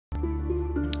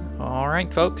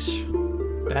Alright folks,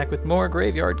 back with more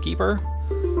Graveyard Keeper.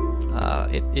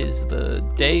 It is the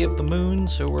day of the moon,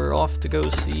 so we're off to go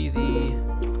see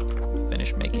the...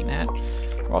 Finish making that.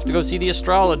 We're off to go see the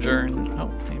astrologer, and...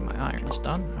 Oh, hey, my iron's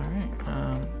done.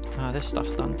 Alright, this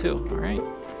stuff's done too. Alright.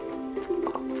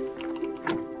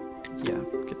 Yeah,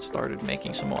 get started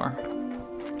making some more.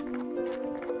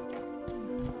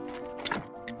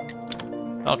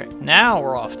 Okay, now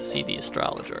we're off to see the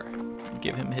astrologer.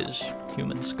 Give him his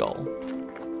human skull.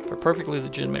 For perfectly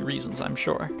legitimate reasons, I'm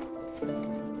sure.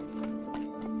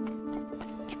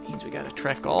 Which means we gotta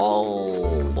trek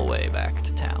all the way back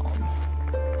to town.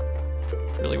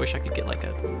 Really wish I could get like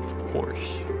a horse.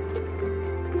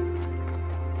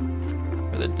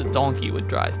 Or that the donkey would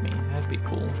drive me. That'd be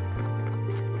cool.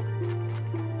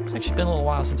 It's actually been a little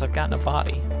while since I've gotten a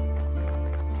body.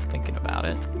 Thinking about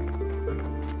it.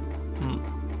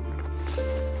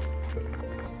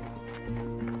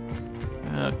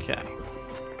 Okay.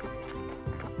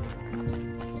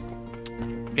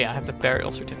 Yeah, I have the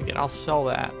burial certificate. I'll sell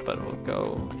that, but we'll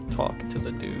go talk to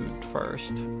the dude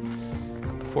first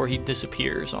before he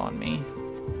disappears on me.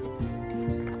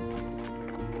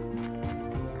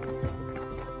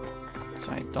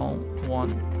 So I don't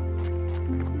want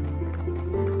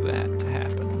that to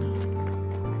happen.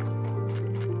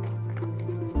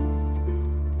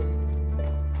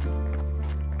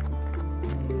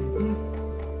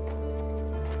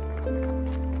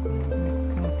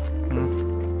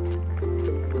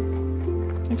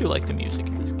 I do like the music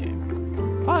in this game.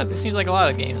 It seems like a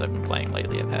lot of games I've been playing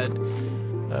lately have had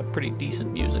pretty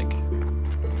decent music.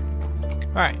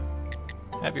 Alright,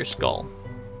 have your skull.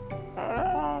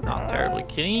 Not terribly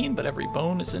clean, but every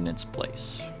bone is in its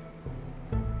place.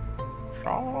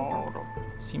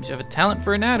 Seems you have a talent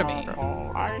for anatomy.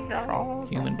 The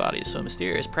human body is so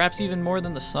mysterious, perhaps even more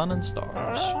than the sun and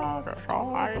stars.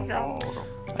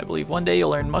 I believe one day you'll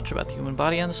learn much about the human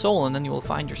body and the soul, and then you will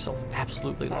find yourself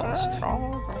absolutely lost.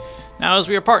 Now, as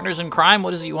we are partners in crime,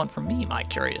 what is it you want from me, my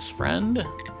curious friend?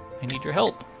 I need your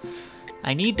help.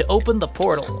 I need to open the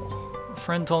portal. A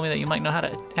friend told me that you might know how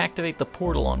to activate the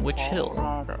portal on Witch Hill.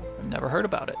 I've never heard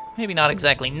about it. Maybe not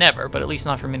exactly never, but at least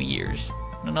not for many years.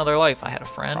 In another life, I had a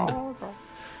friend.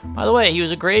 By the way, he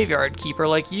was a graveyard keeper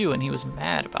like you, and he was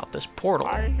mad about this portal.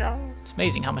 It's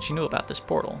amazing how much he knew about this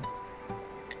portal.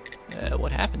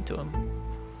 What happened to him?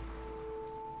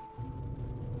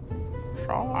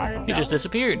 He just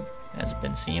disappeared. Hasn't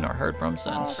been seen or heard from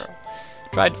since.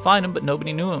 Tried to find him, but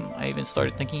nobody knew him. I even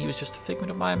started thinking he was just a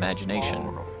figment of my imagination.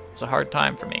 It was a hard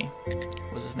time for me.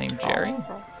 Was his name Jerry?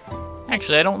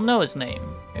 Actually, I don't know his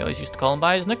name. I always used to call him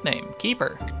by his nickname,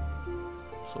 Keeper.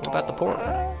 So what about the portal?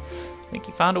 I think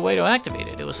he found a way to activate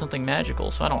it. It was something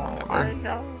magical, so I don't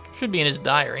remember. Should be in his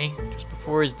diary. Just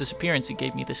before his disappearance, he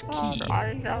gave me this key.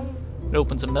 It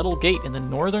opens a metal gate in the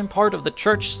northern part of the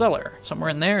church cellar. Somewhere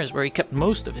in there is where he kept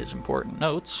most of his important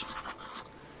notes.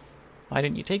 Why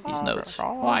didn't you take these notes?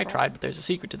 Well, I tried, but there's a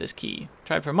secret to this key.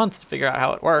 Tried for months to figure out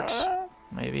how it works.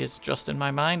 Maybe it's just in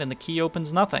my mind and the key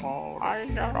opens nothing.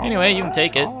 Anyway, you can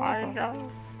take it.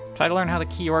 Try to learn how the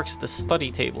key works at the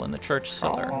study table in the church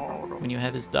cellar. When you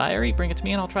have his diary, bring it to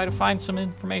me and I'll try to find some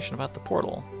information about the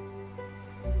portal.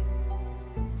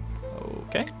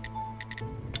 Okay.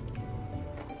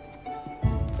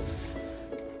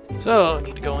 So, I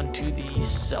need to go into the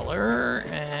cellar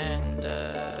and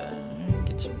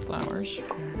get some flowers.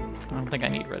 I don't think I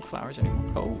need red flowers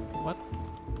anymore. Oh, what?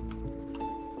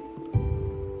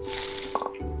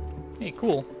 Hey,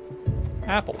 cool.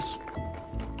 Apples.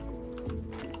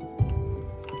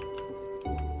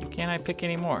 Can't I pick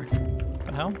any more? What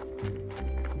the hell?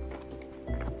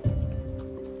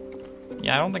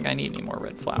 Yeah, I don't think I need any more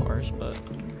red flowers, but...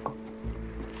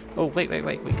 Oh, wait.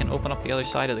 We can open up the other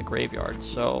side of the graveyard,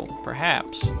 so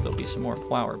perhaps there'll be some more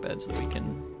flower beds that we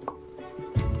can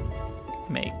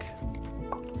make.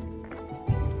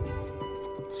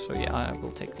 So yeah, I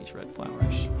will take these red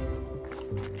flowers.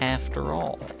 After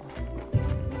all.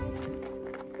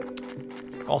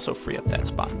 Also free up that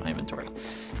spot in my inventory.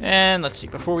 And let's see,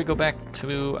 before we go back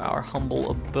to our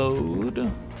humble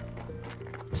abode,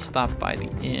 stop by the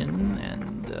inn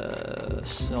and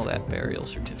sell that burial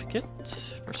certificate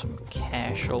for some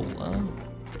cashola.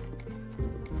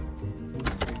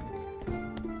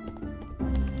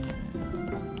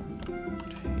 And,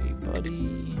 hey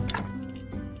buddy.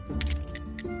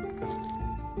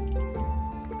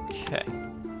 Okay.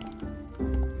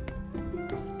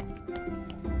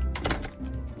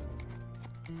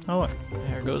 Oh,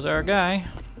 there goes our guy.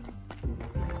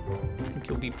 I think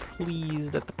you'll be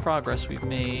pleased at the progress we've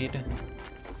made.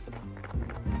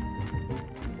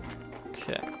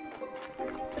 Okay.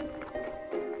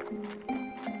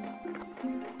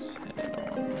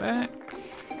 back.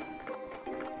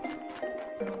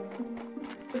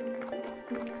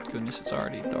 Goodness, it's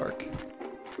already dark.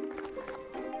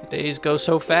 The days go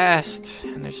so fast,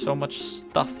 and there's so much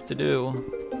stuff to do.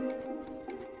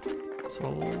 It's a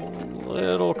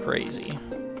little crazy.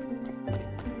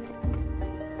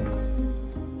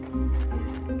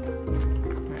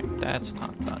 Alright, that's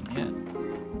not done yet.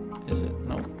 Is it?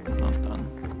 Nope, not done.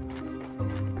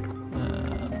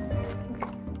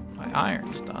 My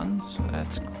iron's done, so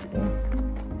that's cool.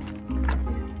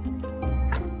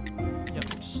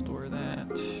 Yep, store that.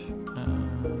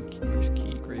 Keeper's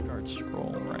key, graveyard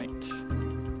scroll, right.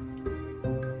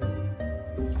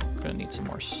 Gonna need some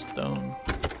more stone.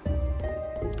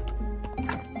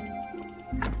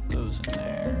 Put those in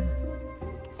there.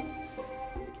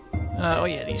 Oh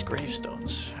yeah, these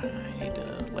gravestones. I need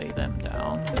to lay them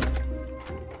down.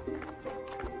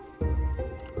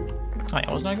 Oh yeah,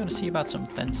 wasn't I going to see about some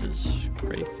fences?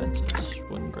 Grave fences,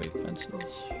 wooden grave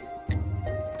fences.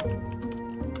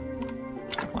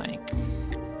 Plank.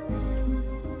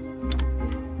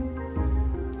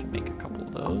 Can make a couple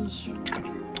of those.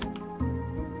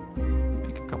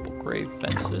 Make a couple grave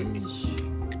fences.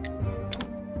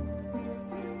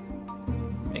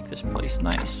 Make this place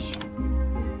nice.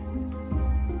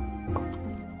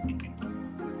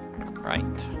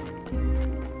 Right.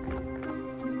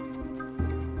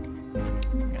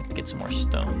 Get some more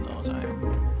stone though, as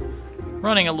I'm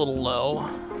running a little low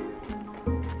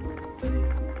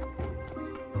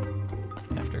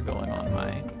after going on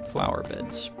my flower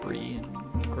bed spree and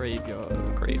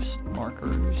graves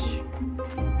markers.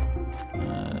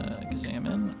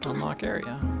 Examine, unlock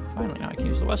area. Finally, now I can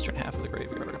use the western half of the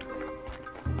graveyard.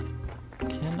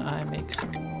 Can I make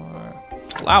some more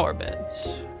flower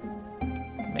beds?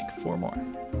 Make 4 more.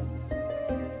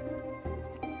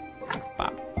 Bop,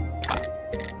 bop.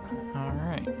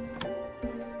 Alright.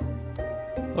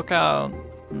 Look how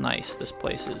nice this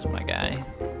place is, my guy.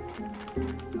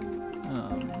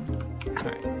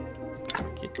 Alright.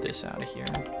 Get this out of here.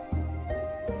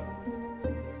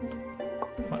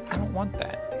 What? I don't want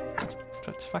that.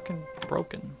 That's fucking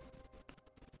broken.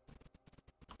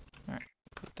 Alright,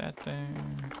 put that there.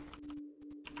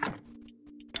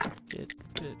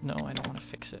 No, I don't want to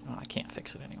fix it. Well, I can't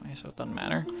fix it anyway, so it doesn't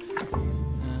matter. There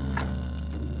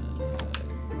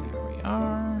we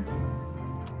are.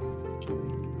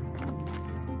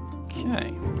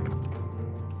 Okay.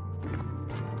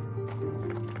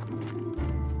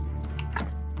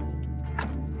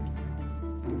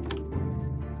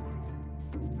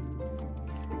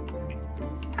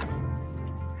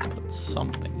 Put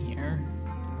something here.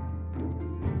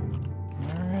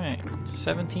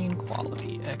 17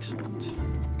 quality, excellent.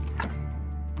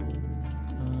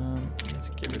 Let's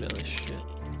get rid of this shit.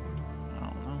 I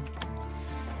don't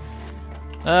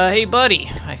know. Hey buddy,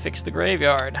 I fixed the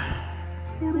graveyard.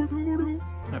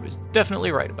 I was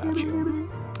definitely right about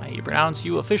you. I pronounce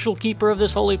you official keeper of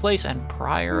this holy place and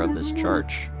prior of this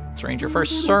church. Let's arrange your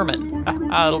first sermon.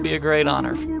 It'll be a great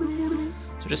honor.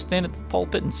 So just stand at the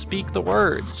pulpit and speak the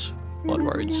words. What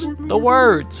words? The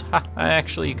words!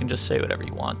 Actually, you can just say whatever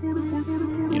you want.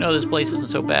 You know this place isn't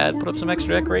so bad. Put up some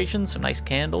extra decorations, some nice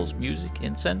candles, music,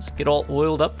 incense. Get all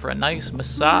oiled up for a nice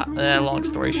massage. Long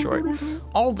story short,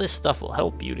 all this stuff will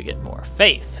help you to get more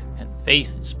faith. And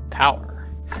faith is power.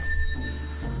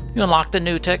 You unlocked a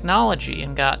new technology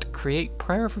and got Create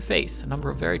Prayer for Faith. A number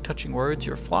of very touching words.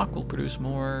 Your flock will produce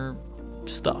more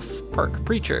stuff. Perk.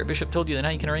 Preacher. Bishop told you that now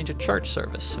you can arrange a church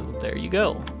service. So there you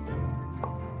go.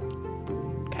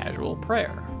 Casual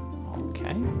prayer.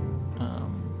 Okay.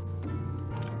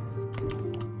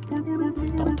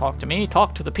 Don't talk to me,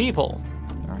 talk to the people.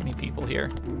 There aren't any people here.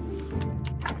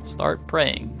 Start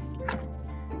praying.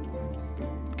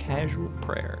 Casual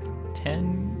prayer.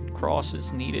 10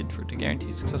 crosses needed to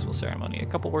guarantee successful ceremony. A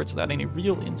couple words without any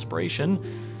real inspiration.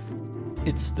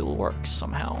 It still works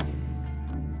somehow.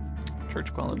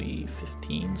 Church quality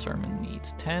 15. Sermon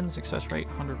needs 10. Success rate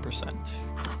 100%.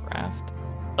 Craft.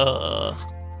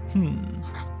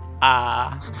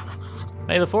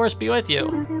 May the force be with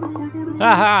you.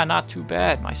 Haha, not too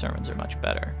bad. My sermons are much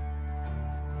better.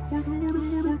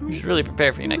 You should really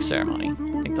prepare for your next ceremony.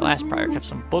 I think the last prior kept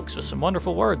some books with some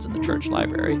wonderful words in the church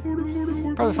library.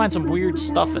 Probably find some weird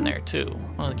stuff in there too.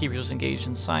 One of the keepers was engaged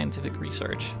in scientific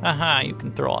research. Haha, you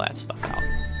can throw all that stuff out.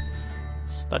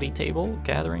 Study table,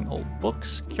 gathering old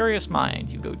books. Curious mind,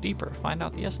 you go deeper, find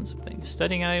out the essence of things.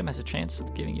 Studying an item has a chance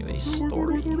of giving you a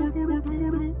story.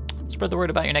 Spread the word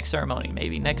about your next ceremony.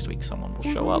 Maybe next week someone will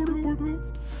show up.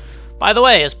 By the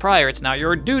way, as prior, it's now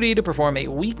your duty to perform a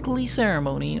weekly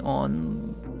ceremony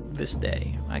on this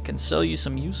day. I can sell you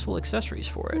some useful accessories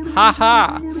for it. Ha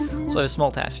ha! So I have a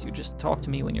small task for you. Just talk to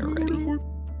me when you're ready.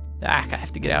 Ah, I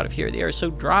have to get out of here. The air is so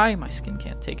dry, my skin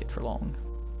can't take it for long.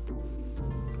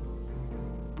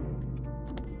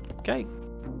 Okay.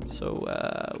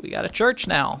 So, we got a church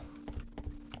now.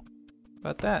 How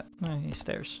about that? Oh, he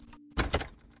stairs.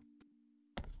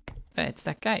 Hey, it's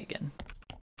that guy again.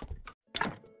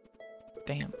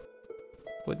 Damn.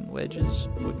 Wooden wedges,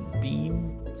 wooden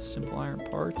beam, simple iron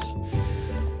parts.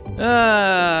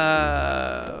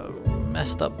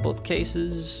 Messed up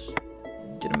bookcases.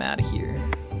 Get them out of here.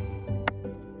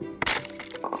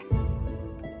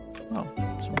 Oh,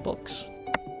 some books.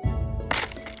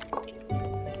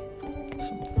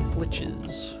 Some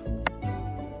flitches.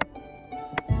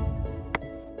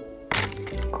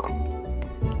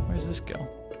 Where's this go?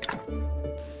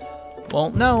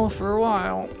 Won't know for a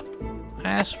while.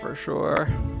 That's for sure.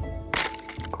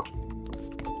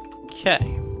 Okay,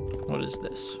 what is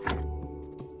this?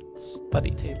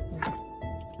 Study table.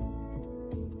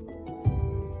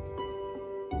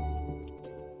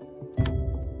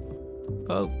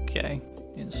 Okay,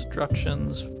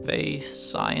 instructions, faith,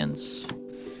 science.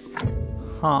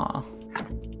 Huh.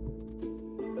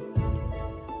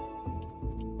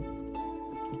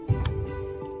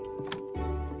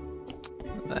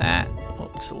 That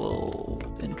looks a little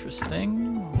interesting.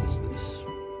 What is this?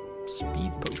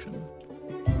 Speed potion.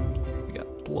 We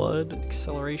got blood,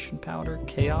 acceleration powder,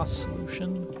 chaos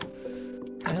solution.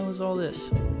 What the hell is all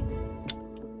this?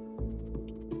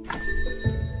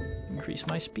 Increase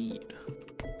my speed.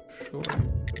 Sure.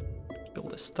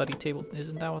 Build a study table.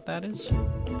 Isn't that what that is?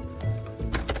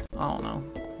 I don't know.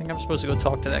 I think I'm supposed to go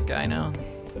talk to that guy now.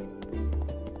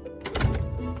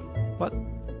 What?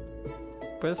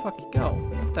 Where the fuck you go?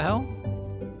 What the hell?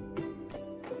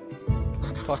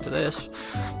 Talk to this.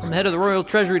 From the head of the Royal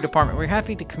Treasury Department, we're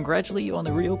happy to congratulate you on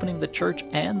the reopening of the church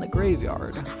and the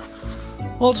graveyard.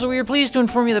 Also, we are pleased to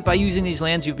inform you that by using these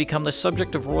lands, you've become the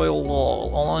subject of royal law.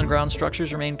 All on-ground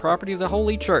structures remain property of the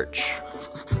Holy Church.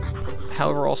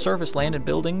 However, all surface land and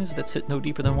buildings that sit no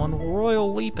deeper than 1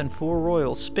 royal leap and 4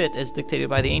 royal spit, as dictated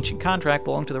by the ancient contract,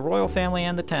 belong to the royal family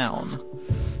and the town.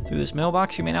 Through this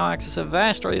mailbox, you may now access a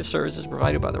vast array of services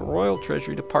provided by the Royal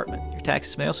Treasury Department. Your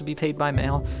taxes may also be paid by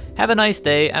mail. Have a nice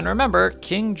day, and remember,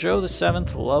 King Joe VII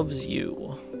loves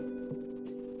you.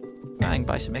 Buying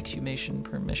by some exhumation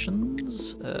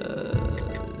permissions.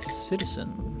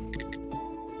 Citizen.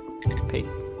 Pay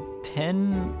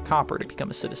 10 copper to become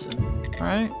a citizen.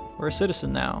 Alright, we're a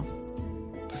citizen now.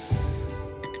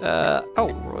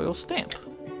 Oh, royal stamp.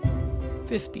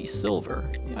 50 silver.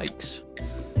 Yikes.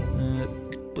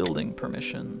 Building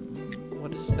permission.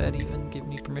 What does that even give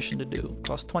me permission to do?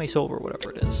 Cost 20 silver,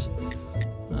 whatever it is.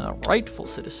 Rightful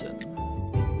citizen.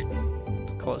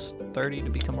 It costs 30 to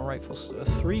become a rightful.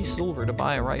 3 silver to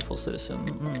buy a rightful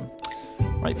citizen.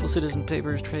 Rightful citizen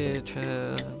papers.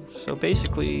 So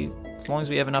basically, as long as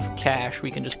we have enough cash,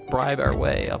 we can just bribe our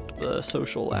way up the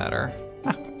social ladder.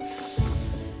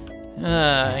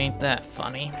 Ain't that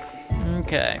funny?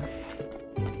 Okay.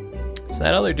 So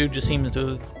that other dude just seems to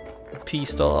have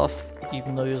pieced off,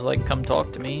 even though he was like, come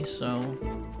talk to me, so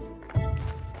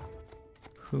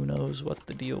who knows what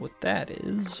the deal with that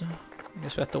is. I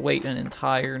guess we have to wait an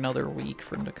entire another week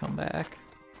for him to come back.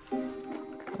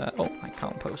 Oh, my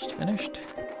compost finished.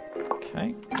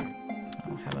 Okay. I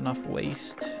don't have enough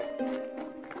waste to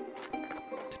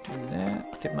do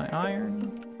that. Did my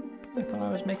iron? I thought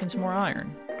I was making some more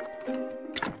iron.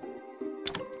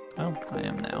 Oh, I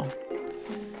am now.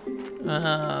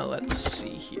 Let's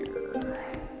see here.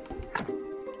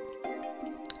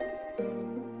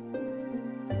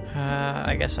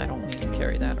 I guess I don't need to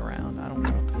carry that around. I don't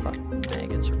know what the fuck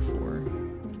maggots are for.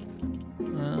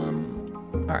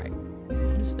 Alright.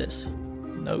 What is this?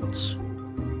 Notes.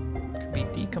 Could be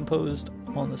decomposed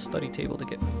on the study table to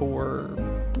get 4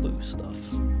 blue stuff.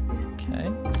 Okay.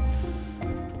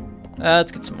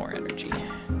 Let's get some more energy.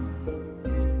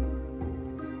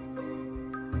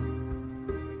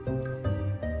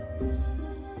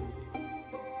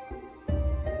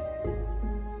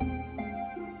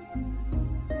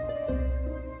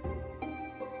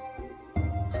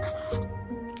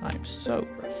 I'm so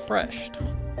refreshed.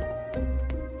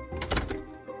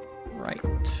 Right.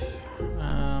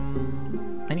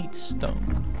 I need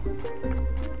stone.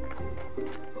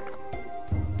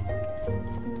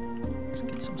 Let's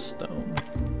get some stone.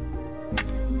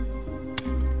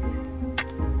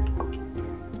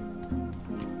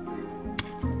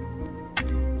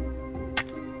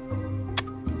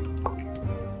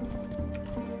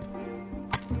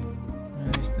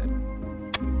 There's that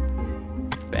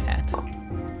bat.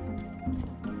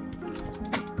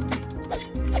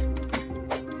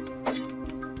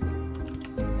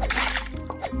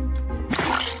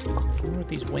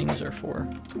 these wings are for.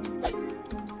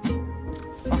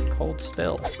 Fuck, hold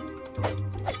still.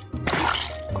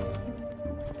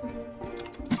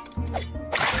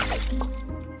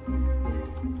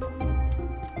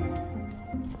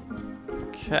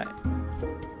 Okay.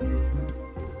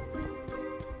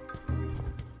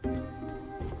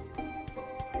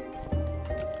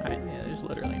 Alright, yeah, there's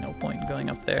literally no point in going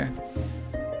up there.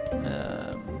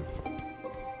 I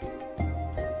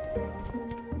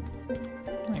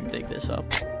can dig this up.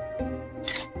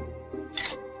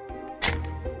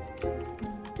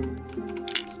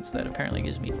 Since that apparently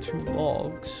gives me 2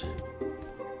 logs.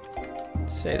 I'd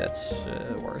say that's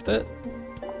worth it.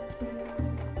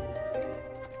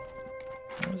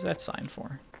 What was that sign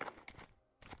for?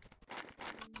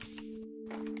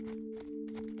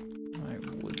 My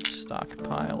wood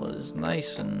stockpile is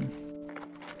nice and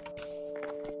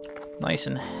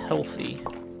healthy.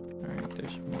 Alright,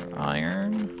 there's more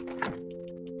iron.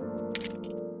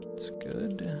 That's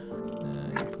good.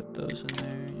 You put those in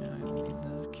there. Yeah, I don't need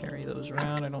to carry those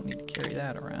around. I don't need to carry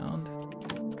that around.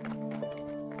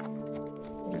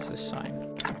 What is this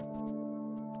sign?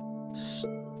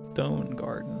 Stone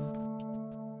garden.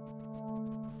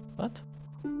 What?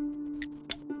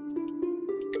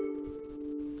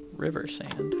 River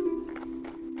sand.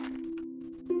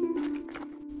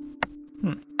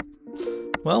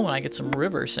 Well, when I get some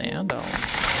river sand, I'll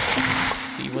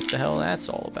see what the hell that's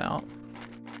all about.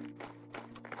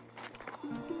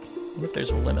 What if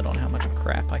there's a limit on how much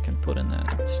crap I can put in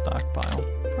that stockpile?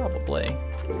 Probably.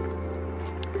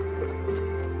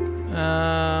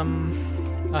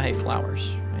 Oh, hey,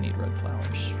 flowers. I need red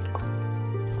flowers.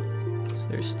 So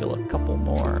there's still a couple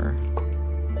more.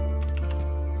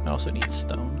 I also need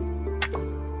stone.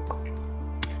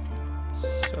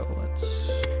 So let's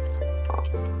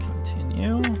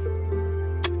continue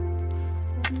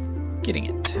getting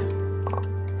it.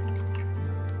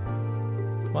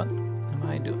 What am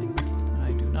I doing?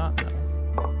 I do not know.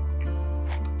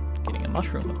 Getting a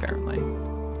mushroom, apparently.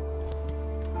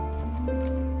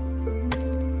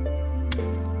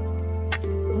 I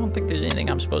don't think there's anything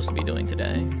I'm supposed to be doing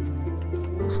today.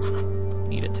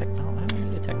 Need a technology. I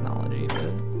don't need a technology,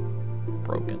 but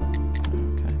broken.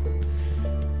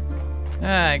 Okay.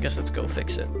 I guess let's go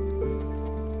fix it.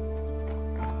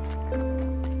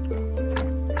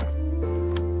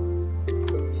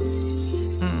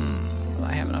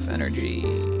 I have enough energy.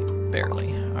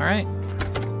 Barely. Alright.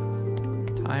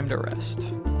 Time to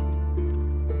rest.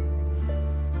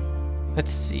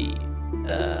 Let's see.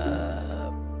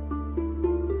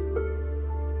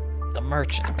 The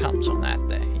merchant comes on that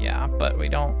day. Yeah, but we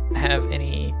don't have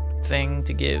anything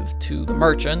to give to the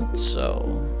merchant,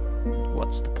 so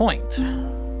what's the point?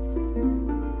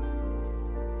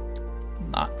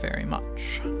 Not very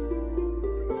much.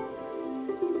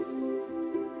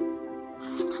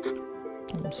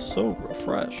 I'm so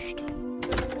refreshed.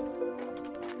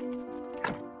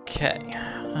 Okay.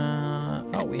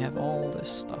 Oh, we have all this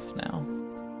stuff now.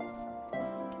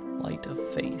 Light of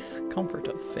faith. Comfort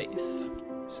of faith.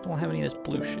 Still don't have any of this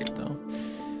blue shit, though.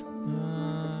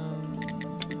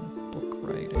 Book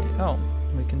writing. Oh,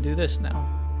 we can do this now.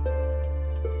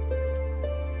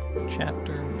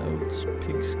 Chapter, notes,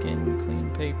 pigskin, clean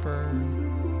paper,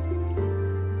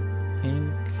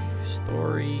 ink,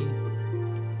 story.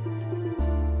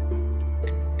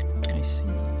 I see.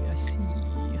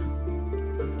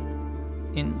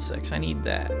 Insects, I need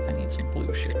that. I need some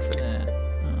blue shit for that.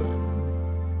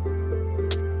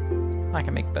 I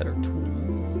can make better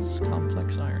tools,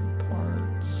 complex iron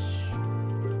parts.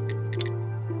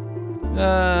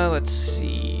 Let's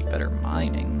see, better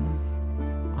mining.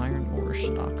 Iron ore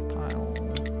stockpile.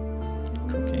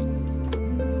 Cooking.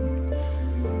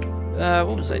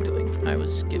 What was I doing? I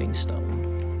was getting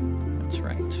stone. That's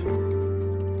right.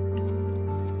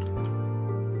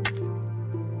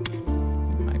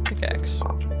 My pickaxe.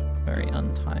 Very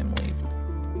untimely.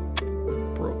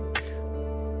 Broke.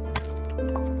 I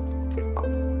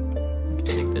can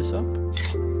dig this up.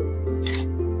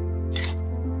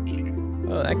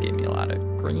 Oh, that gave me a lot of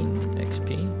green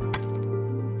XP.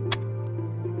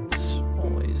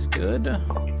 Good.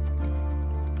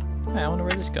 I wonder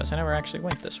where this goes. I never actually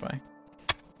went this way.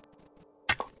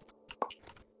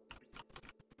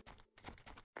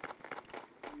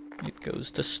 It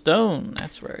goes to stone.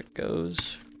 That's where it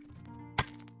goes.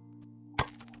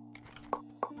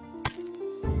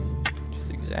 Which is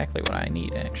exactly what I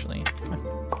need, actually.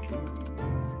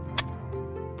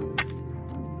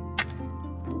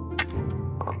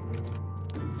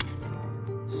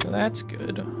 So that's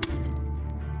good.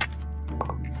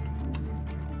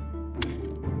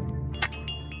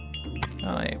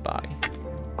 Oh, hey, body.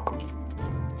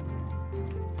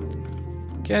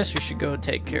 Guess we should go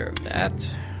take care of that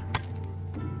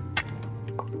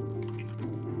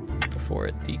before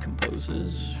it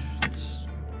decomposes. It's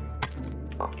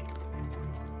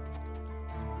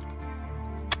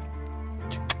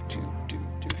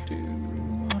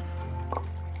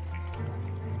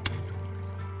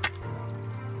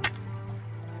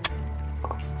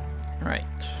right.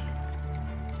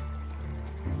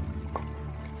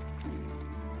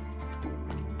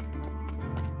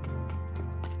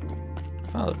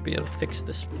 I'll be able to fix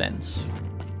this fence.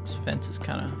 This fence is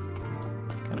kind of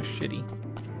shitty.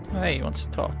 Oh, hey, he wants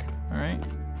to talk. All right.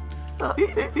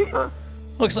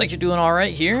 Looks like you're doing all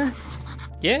right here.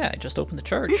 Yeah, I just opened the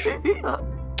church.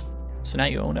 So now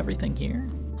you own everything here?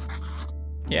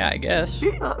 Yeah, I guess.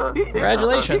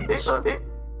 Congratulations.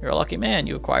 You're a lucky man.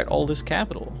 You acquired all this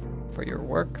capital for your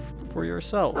work for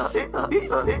yourself.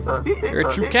 You're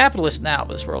a true capitalist now.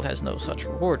 This world has no such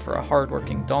reward for a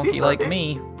hard-working donkey like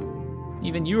me.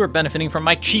 Even you are benefiting from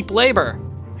my cheap labor.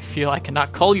 I feel I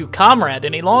cannot call you comrade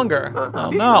any longer.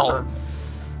 Oh no.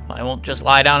 I won't just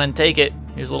lie down and take it.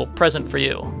 Here's a little present for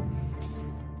you.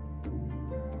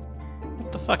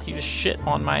 What the fuck? You just shit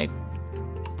on my...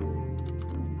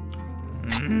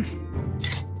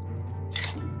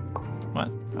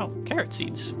 What? Oh, carrot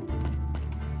seeds.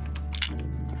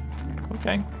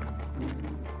 Okay.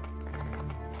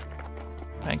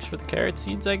 Thanks for the carrot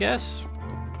seeds, I guess.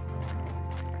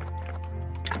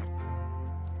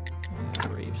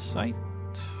 Grave site.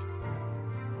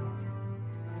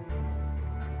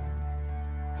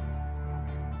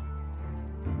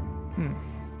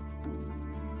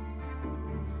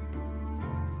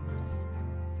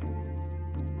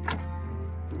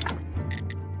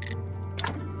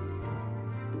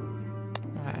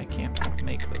 I can't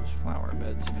make those flower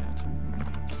beds yet.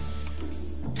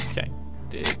 Okay,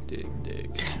 dig.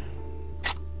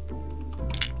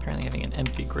 Apparently having an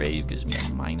empty grave gives me a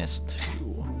 -2.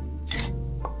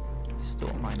 Still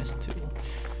a -2.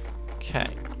 Okay.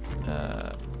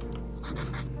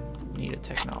 Need a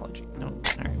technology. No.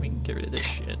 Alright, we can get rid of this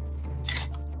shit.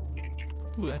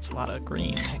 Ooh, that's a lot of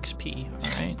green XP.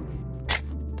 Alright.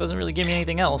 Doesn't really give me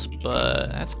anything else,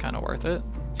 but that's kind of worth it.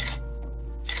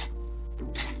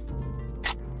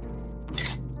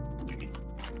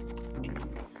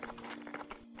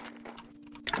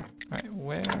 Alright,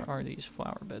 where are these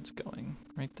flower beds going?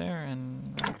 Right there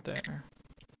and right there.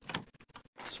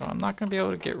 So I'm not going to be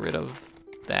able to get rid of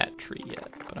that tree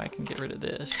yet, but I can get rid of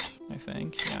this, I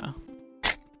think, yeah.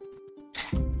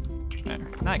 There,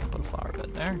 now I can put a flower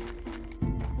bed there.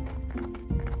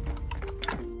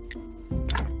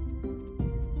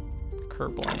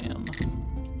 Kerblam.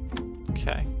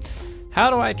 Okay. How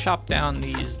do I chop down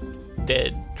these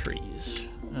dead trees?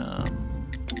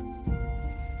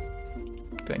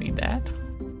 Do I need that?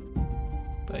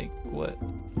 Like, what?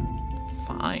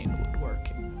 Fine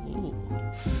woodworking. Ooh.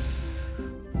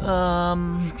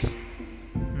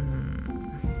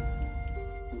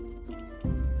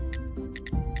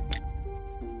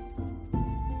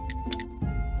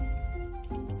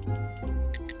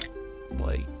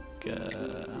 Like, I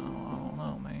don't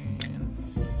know, man.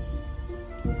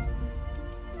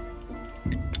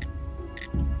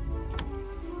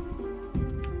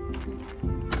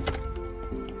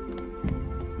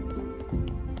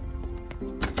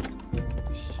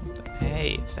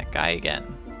 Hey, it's that guy again.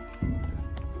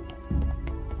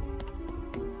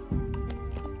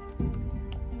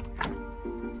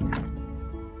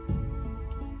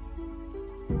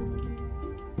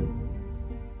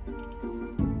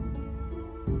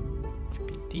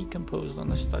 Decomposed on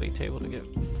the study table to get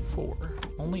 4.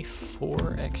 Only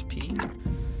 4 XP? I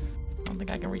don't think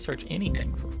I can research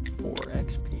anything for 4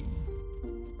 XP.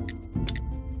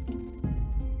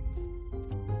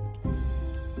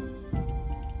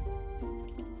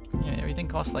 Yeah, everything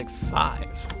costs like 5.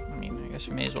 I mean, I guess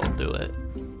we may as well do it.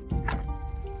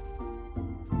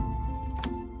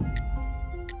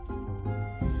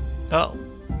 Oh,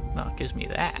 no, it gives me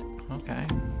that. Okay.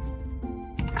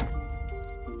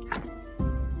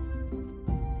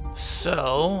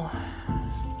 So,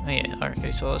 oh yeah,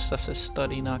 okay, so all this stuff says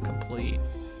study not complete.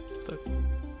 The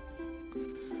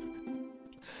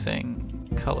thing,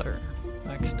 color,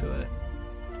 next to it.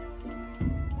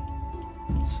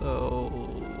 So,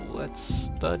 let's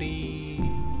study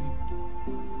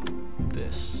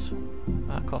this.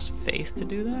 It costs faith to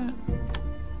do that?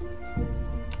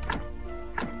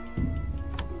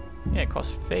 Yeah, it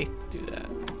costs faith to do that.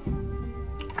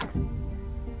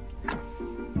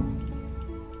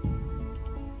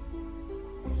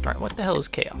 Alright, what the hell is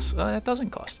chaos? That doesn't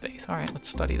cost faith. Alright, let's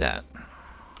study that.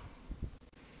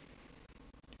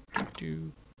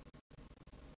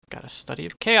 Got a study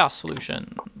of chaos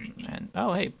solution. And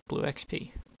Oh, hey, blue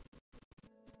XP.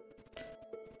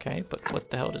 Okay, but what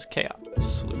the hell does chaos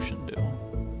solution do?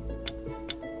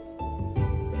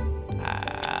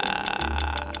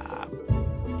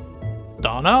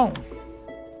 Don't know.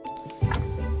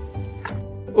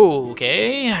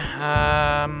 Okay.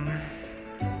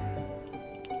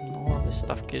 All of this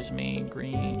stuff gives me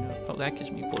green. Oh, that gives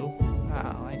me blue.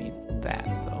 Oh, I need that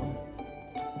though.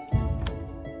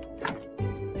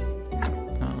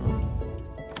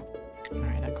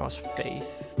 Alright, that costs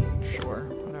faith. Sure,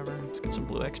 whatever. Let's get some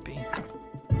blue XP.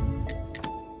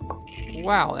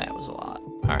 Wow, that was a lot.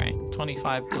 Alright,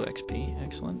 25 blue XP.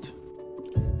 Excellent.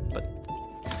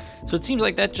 So it seems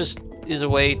like that just is a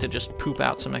way to just poop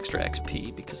out some extra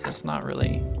XP, because that's not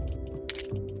really...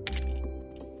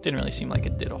 Didn't really seem like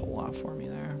it did a whole lot for me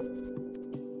there.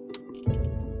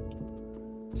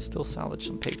 Still salvage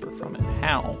some paper from it.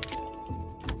 How?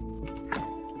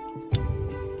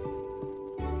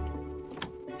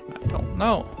 I don't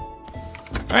know.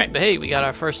 Alright, but hey, we got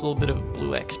our first little bit of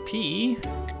blue XP.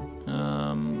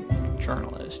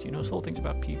 Journalist. You know little things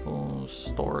about people,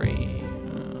 story,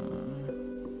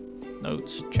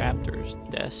 notes, chapters,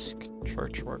 desk,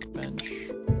 church workbench,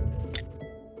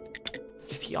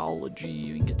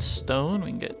 theology. We can get stone.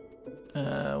 We can get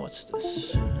what's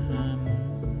this?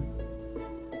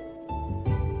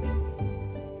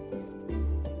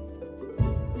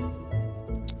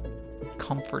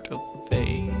 Comfort of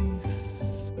faith,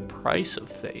 price of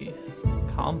faith,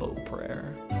 combo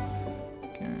prayer.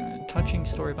 Touching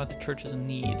story about the church's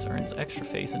needs earns extra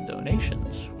faith and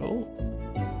donations. Oh.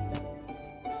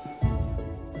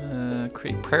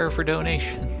 Create prayer for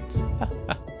donations.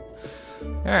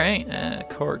 Alright,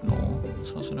 cardinal.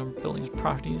 This also number of buildings,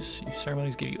 properties. These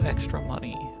ceremonies give you extra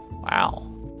money.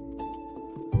 Wow.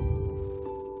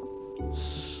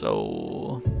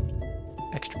 So,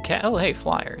 extra cat. Oh, hey,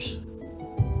 flyers.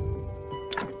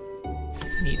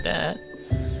 Need that.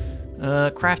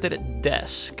 Crafted at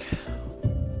desk.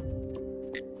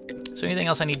 So anything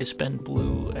else I need to spend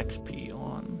blue XP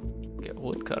on? Get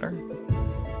woodcutter.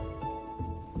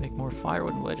 Make more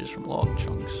firewood and wedges from log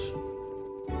chunks.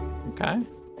 Okay.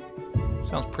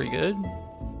 Sounds pretty good.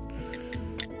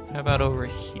 How about over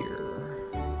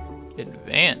here?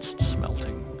 Advanced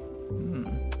smelting.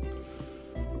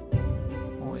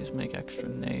 Always make extra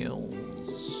nails.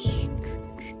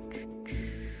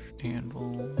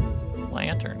 Anvil.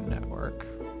 Lantern network.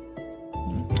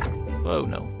 Oh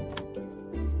no.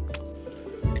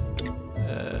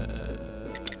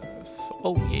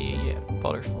 Oh yeah.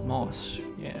 Butterfly moss.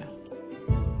 Yeah.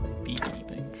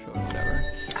 Beekeeping. Sure, whatever.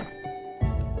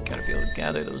 Gotta be able to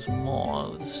gather those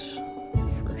moths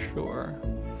for sure.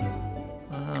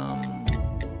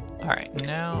 Alright,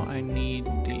 now I need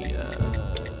the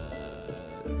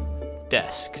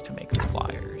desk to make the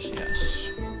flyers, yes.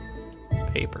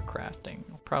 Paper crafting.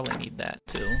 I'll probably need that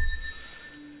too.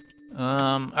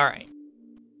 Alright.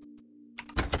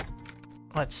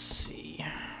 Let's see.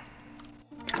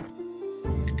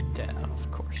 Yeah,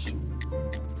 of course.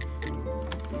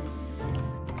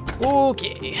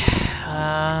 Okay.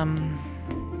 I'll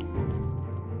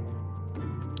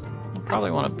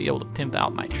probably want to be able to pimp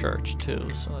out my church too,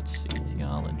 so let's see.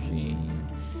 Theology.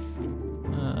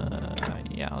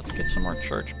 Yeah, let's get some more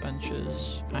church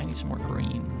benches. I need some more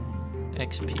green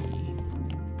XP.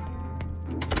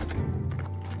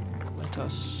 Let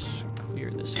us clear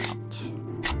this out.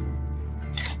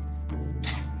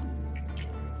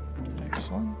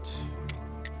 Excellent.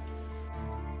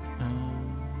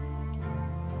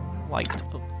 Light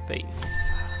of faith.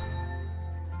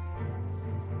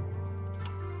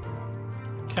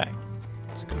 Okay,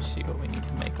 let's go see what we need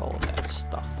to make all of that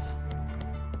stuff.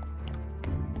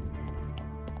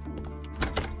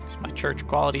 My church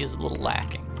quality is a little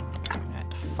lacking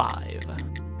at 5.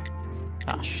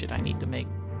 Ah shit, I need to make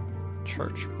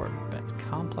church workbench.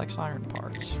 Complex iron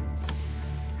parts.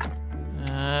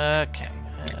 Okay,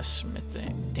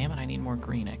 smithing. Damn it, I need more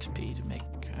green XP to make.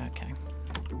 Okay.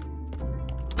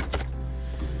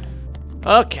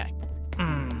 Okay.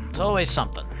 It's always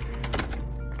something.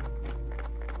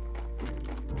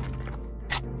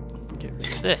 Get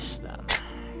rid of this then.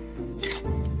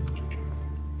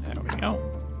 There we go.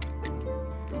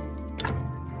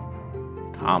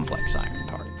 Complex iron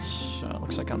parts.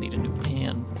 Looks like I'll need a new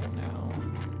anvil now.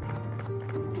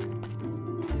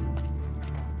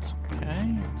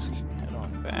 Okay, let's head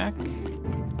on back.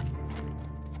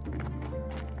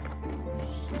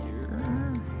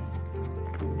 Here.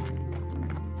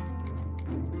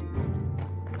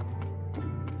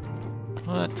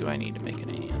 What do I need to make an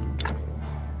anvil?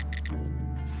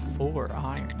 4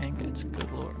 iron ingots.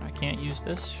 Good lord, I can't use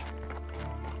this?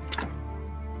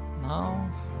 No?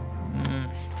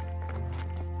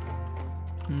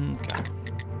 Okay.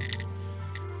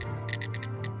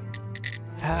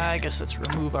 I guess let's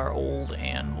remove our old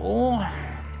anvil.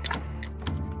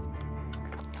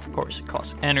 Of course, it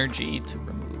costs energy to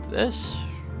remove this.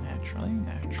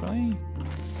 Naturally.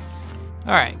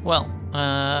 Alright, well,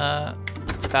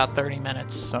 it's about 30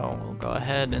 minutes, so we'll go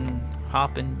ahead and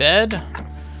hop in bed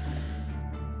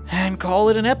and call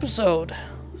it an episode.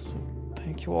 So,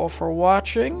 thank you all for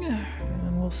watching,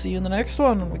 and we'll see you in the next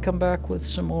one when we come back with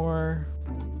some more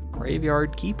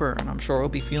Graveyard Keeper, and I'm sure we'll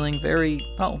be feeling very...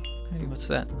 Oh, hey, what's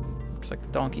that? Looks like the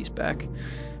donkey's back.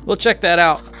 We'll check that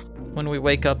out when we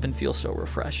wake up and feel so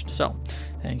refreshed. So,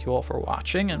 thank you all for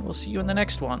watching, and we'll see you in the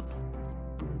next one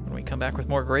when we come back with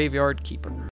more Graveyard Keeper.